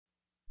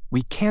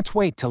We can't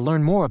wait to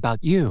learn more about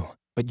you,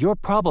 but you're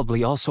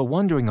probably also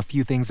wondering a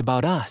few things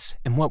about us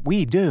and what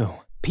we do.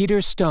 Peter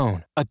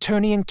Stone,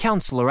 attorney and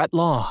counselor at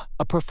law,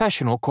 a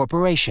professional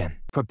corporation,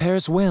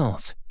 prepares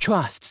wills,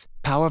 trusts,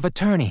 power of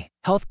attorney,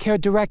 healthcare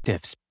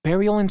directives,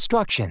 burial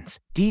instructions,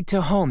 deed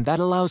to home that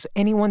allows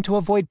anyone to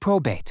avoid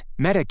probate,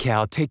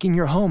 Medi-Cal taking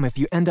your home if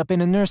you end up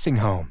in a nursing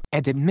home,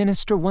 and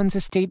administer one's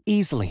estate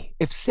easily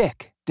if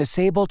sick,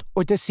 disabled,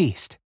 or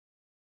deceased.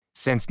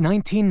 Since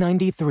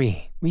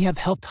 1993, we have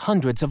helped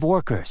hundreds of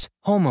workers,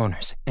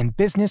 homeowners, and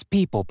business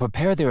people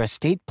prepare their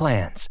estate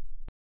plans.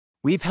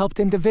 We've helped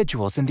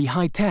individuals in the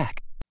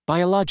high-tech,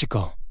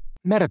 biological,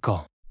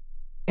 medical,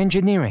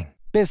 engineering,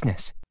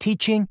 business,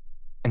 teaching,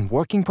 and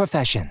working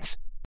professions.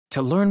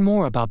 To learn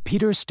more about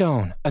Peter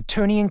Stone,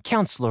 attorney and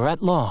counselor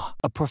at law,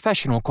 a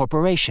professional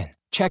corporation,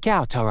 check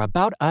out our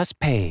About Us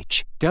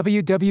page,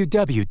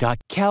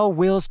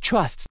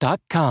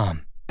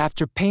 www.calwillstrusts.com.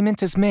 After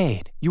payment is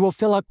made, you will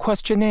fill out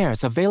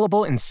questionnaires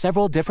available in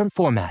several different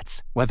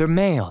formats, whether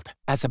mailed,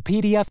 as a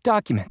PDF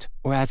document,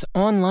 or as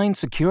online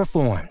secure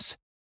forms.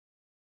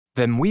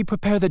 Then we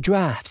prepare the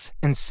drafts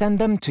and send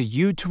them to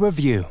you to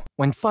review.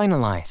 When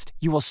finalized,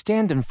 you will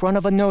stand in front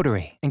of a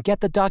notary and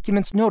get the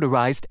documents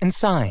notarized and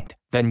signed.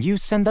 Then you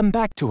send them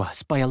back to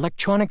us by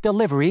electronic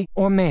delivery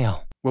or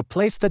mail. We'll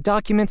place the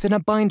documents in a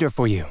binder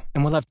for you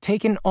and will have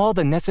taken all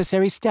the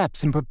necessary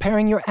steps in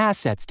preparing your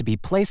assets to be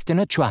placed in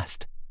a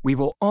trust. We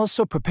will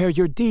also prepare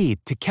your deed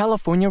to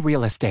California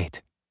Real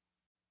Estate.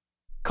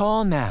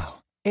 Call now,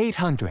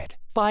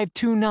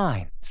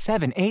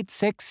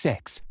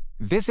 800-529-7866.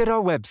 Visit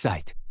our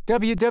website,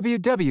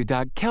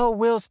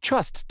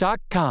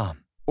 www.calwillstrusts.com,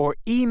 or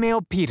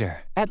email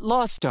Peter at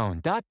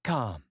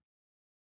lawstone.com.